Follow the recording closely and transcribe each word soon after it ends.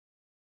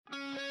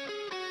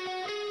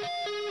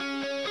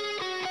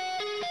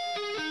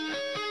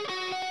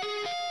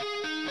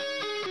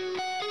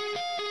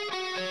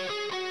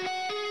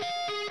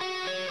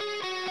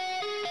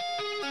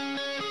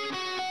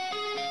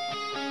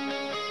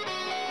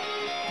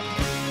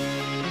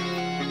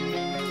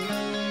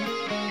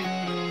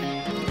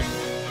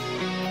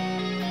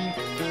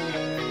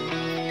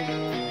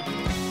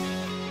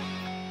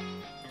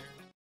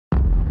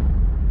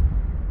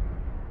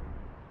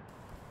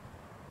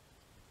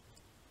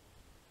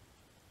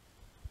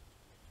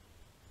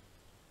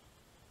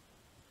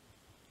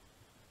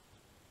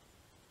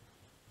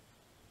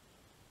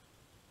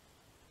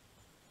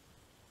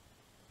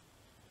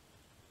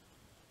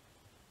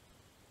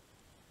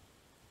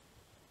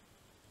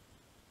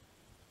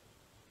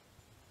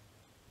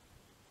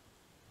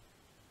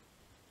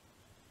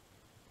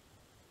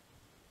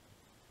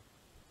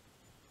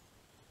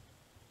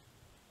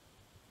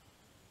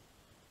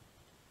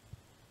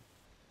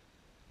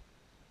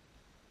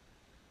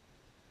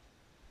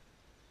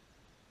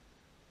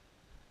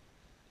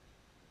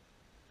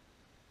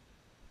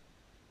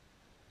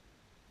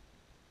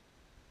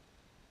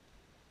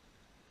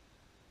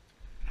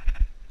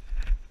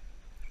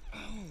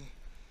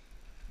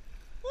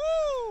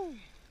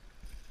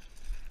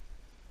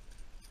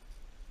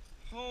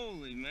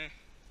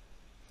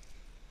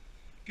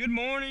Good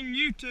morning,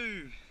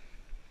 YouTube.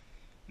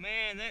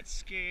 Man, that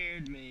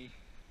scared me.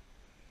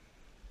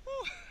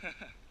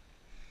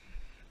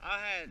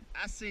 I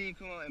seen him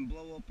come out and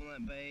blow up on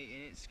that bait,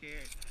 and it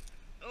scared.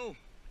 Oh,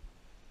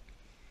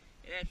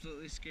 it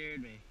absolutely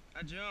scared me.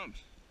 I jumped,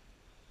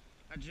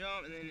 and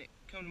then it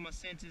come to my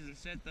senses and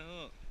set the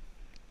hook.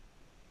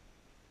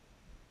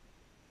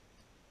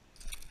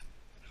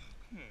 Oh,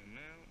 come on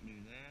now, don't do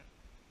that.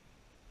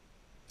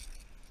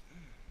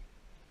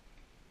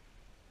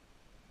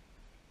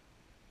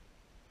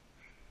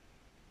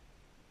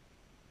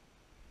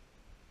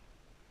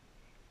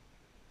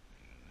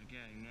 I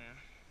got him now.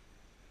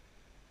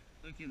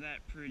 Look at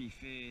that pretty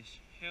fish.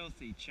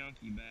 Healthy,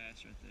 chunky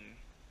bass right there.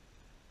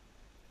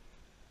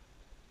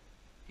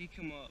 He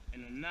come up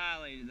and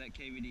annihilated that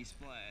KVD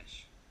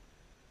splash.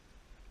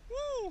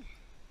 Woo!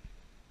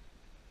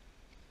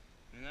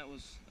 Man, that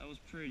was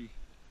pretty.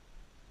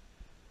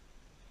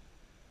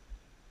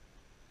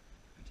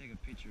 I'll take a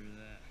picture of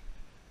that.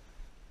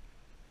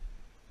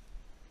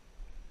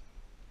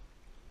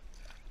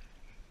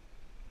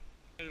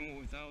 Better than what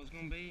we thought it was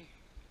gonna be.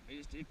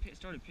 It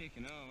started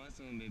picking up. That's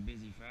gonna be a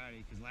busy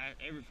Friday because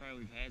every Friday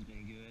we've had has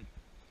been good.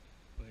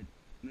 But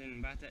then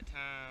about that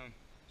time,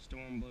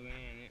 storm blew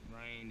in, it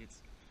rained,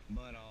 its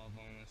butt off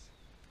on us.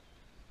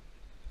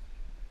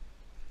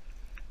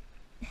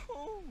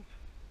 Oh!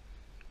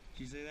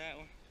 Did you see that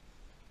one?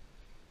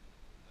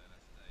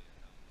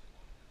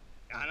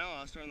 I know,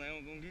 I was starting to think I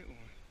was gonna get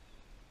one.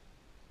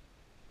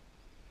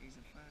 He's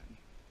a fighting.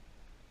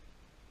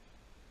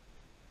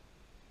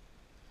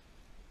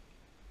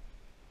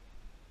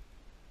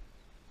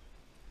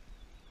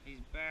 He's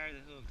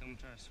barely hooked. I'm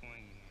gonna try to swing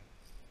him now.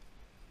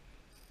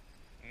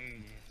 There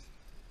it is.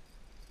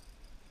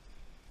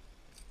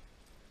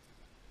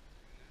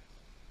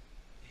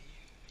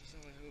 He's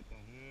only hooked by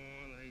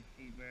one.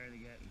 He's barely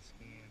got in the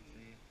skin.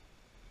 See?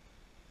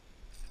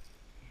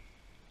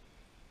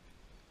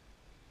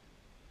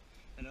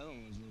 That other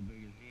one was a little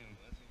bigger than him.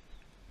 Was he?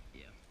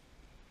 Yeah.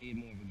 He had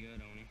more of a gut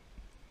on him.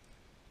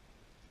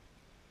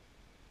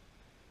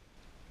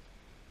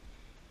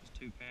 It's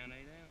 2 pound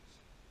 8 ounce.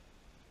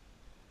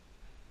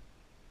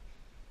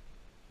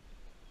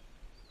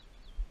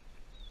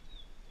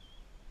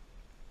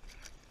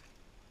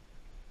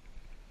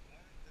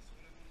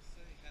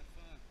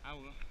 I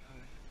will.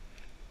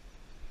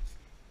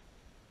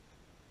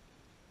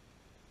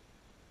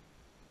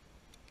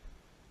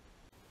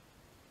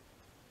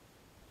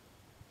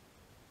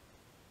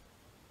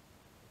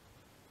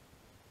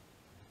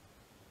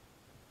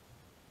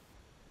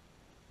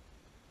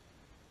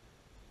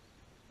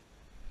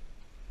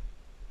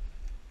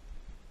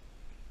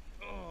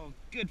 Oh,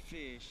 good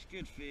fish,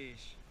 good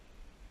fish.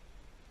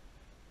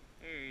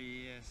 There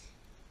he is.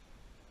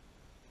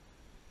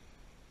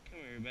 Come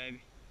here,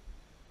 baby.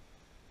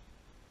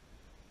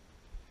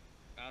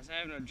 I was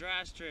having a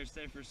dry stretch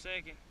there for a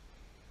second.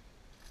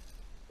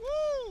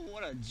 Woo!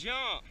 What a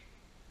jump!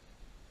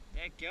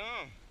 That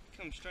gum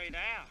come straight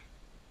out.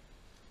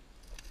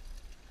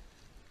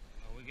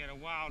 Oh, we got a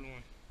wild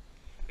one.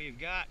 We've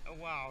got a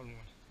wild one.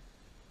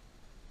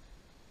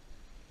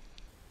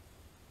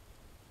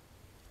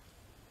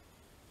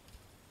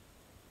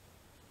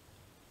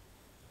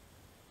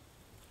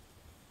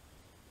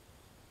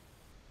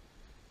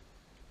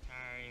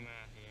 Tire him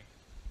out here.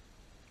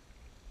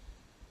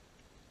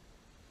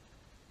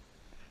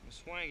 I'm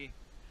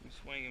gonna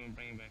swing him and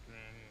bring him back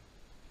around here.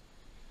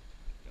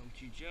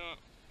 Don't you jump.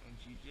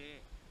 Don't you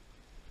jet.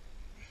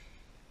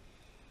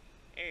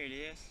 There it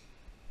is.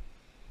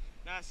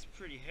 Nice,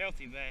 pretty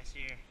healthy bass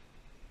here.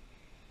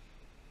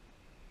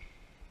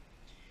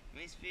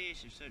 These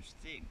fish have such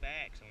thick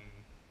backs on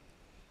them.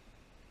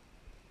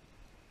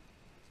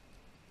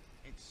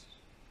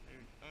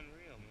 They're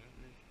unreal, man.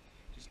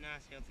 They're just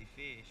nice, healthy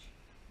fish.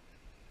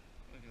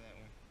 Look at that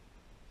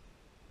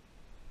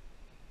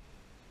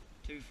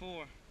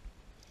one. 2-4.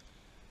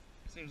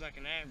 Seems like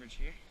an average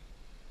here.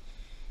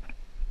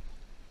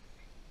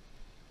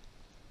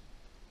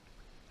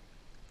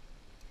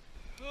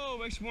 Oh,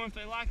 makes me wonder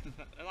if they like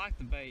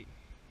the bait.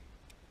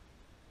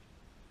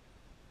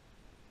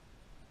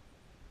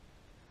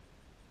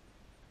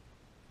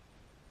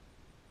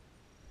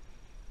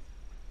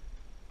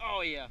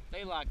 Oh yeah,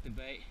 they like the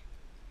bait.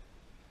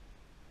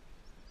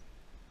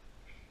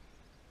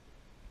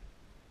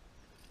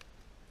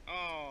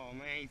 Oh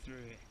man, he threw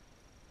it.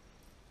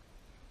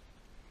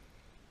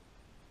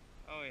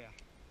 Oh yeah.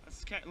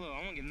 Look,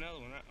 I'm gonna get another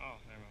one. Right? Oh,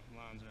 never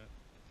mind. Lines are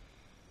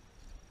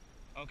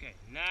up. Okay,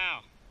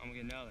 now I'm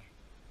gonna get another.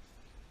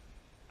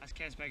 Let's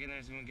cast back in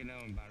there, so I'm gonna get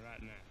another one by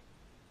right now.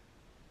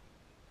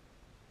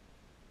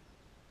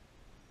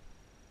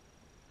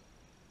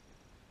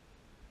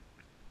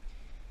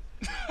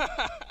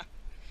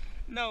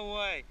 No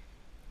way.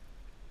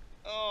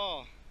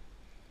 Oh,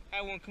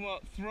 had one come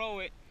up, throw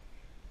it,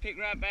 pick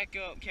right back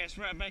up, cast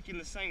right back in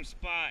the same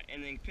spot,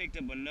 and then picked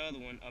up another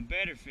one, a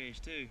better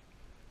fish too.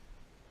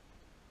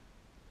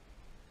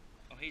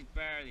 Oh, he's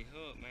barely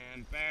hooked,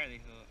 man, barely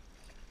hooked.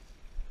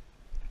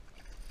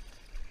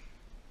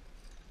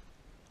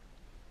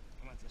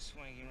 I'm about to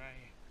swing him right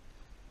here.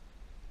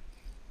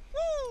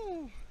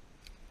 Woo!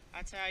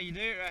 That's how you do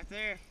it right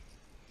there.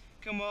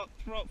 Come up,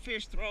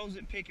 fish throws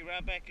it, pick it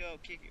right back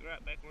up, kick it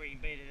right back where you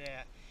bait it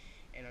at,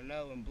 and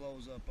another one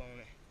blows up on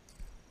it.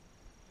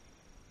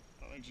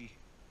 I'll let you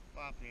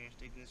pop in here and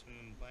stick this one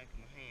in the back of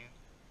my hand.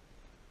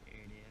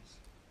 There it is.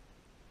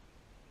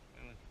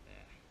 Now look at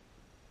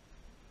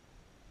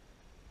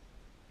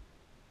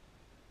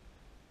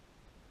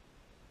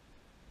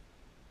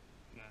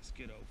that. Nice,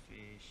 good old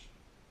fish.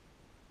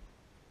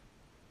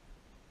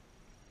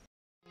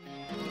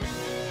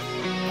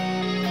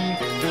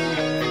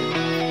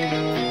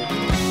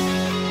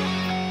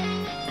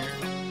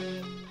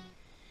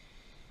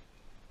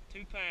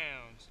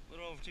 Pounds, a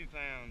little over 2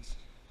 pounds.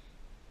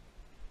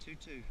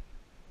 2.2.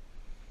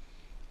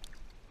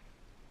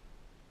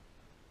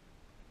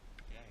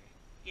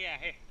 Get out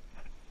here.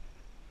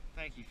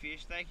 Thank you,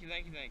 fish. Thank you,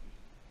 thank you, thank you.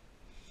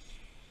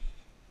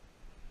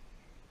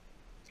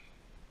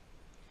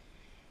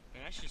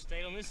 Man, I should have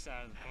stayed on this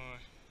side of the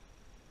pond.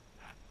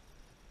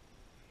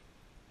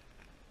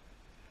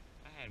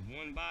 I had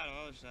one bite on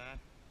the other side.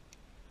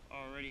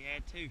 Already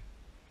had 2.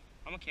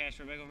 I'm gonna cast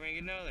right back over and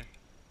get another.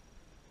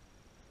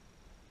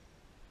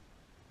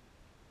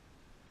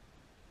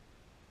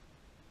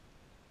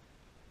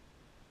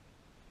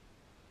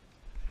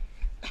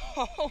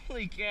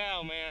 Holy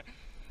cow, man.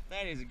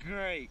 That is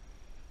great.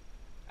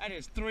 That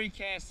is 3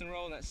 casts in a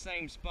row in that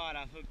same spot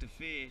I've hooked a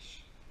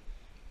fish.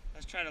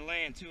 Let's try to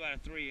land 2 out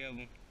of 3 of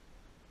them.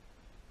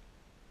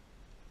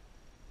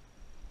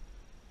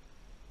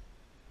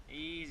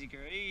 Easy,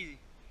 girl, easy.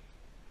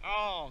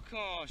 Oh, come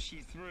on, she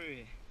threw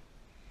it.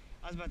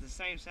 I was about the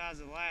same size as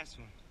the last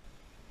one.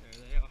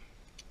 There they are.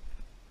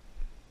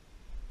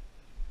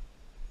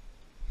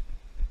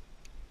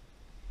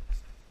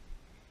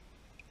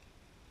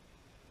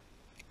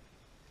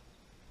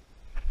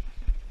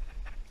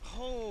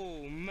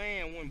 Oh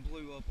man, one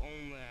blew up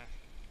on that.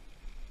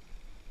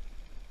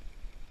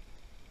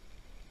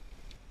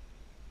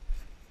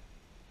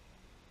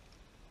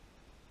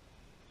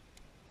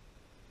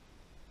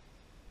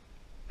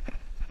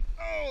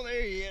 Oh,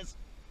 there he is.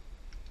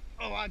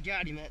 Oh, I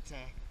got him that time.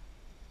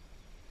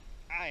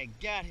 I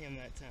got him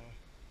that time.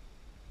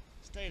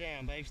 Stay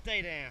down, babe,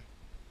 stay down.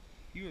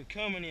 You were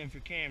coming in for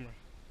camera,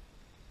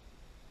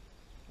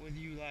 whether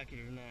you like it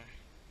or not.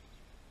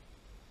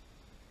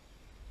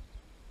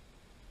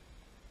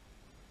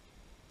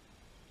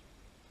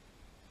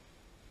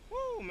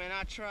 Woo, man,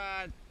 I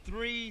tried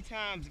 3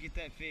 times to get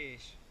that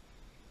fish.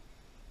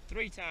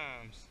 3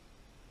 times.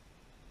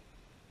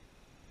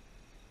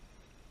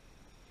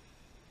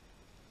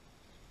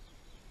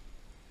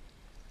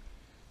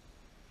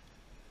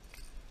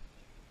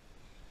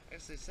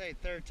 As they say,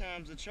 3rd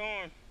time's the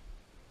charm.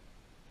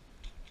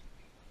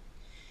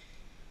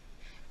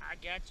 I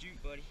got you,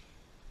 buddy.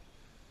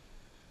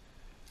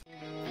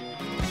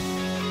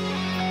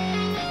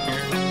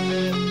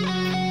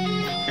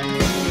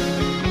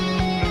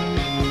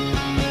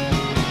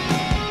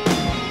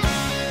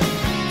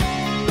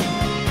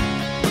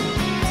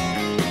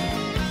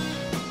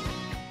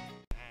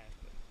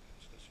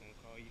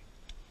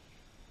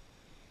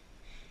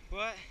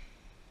 But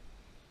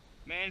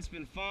man, it's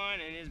been fun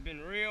and it's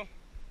been real.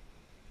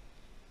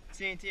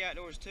 TNT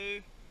Outdoors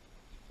 2.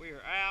 We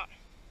are out.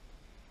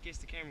 Kiss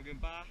the camera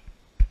goodbye.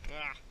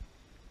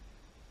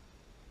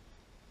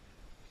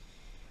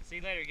 See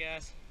you later,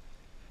 guys.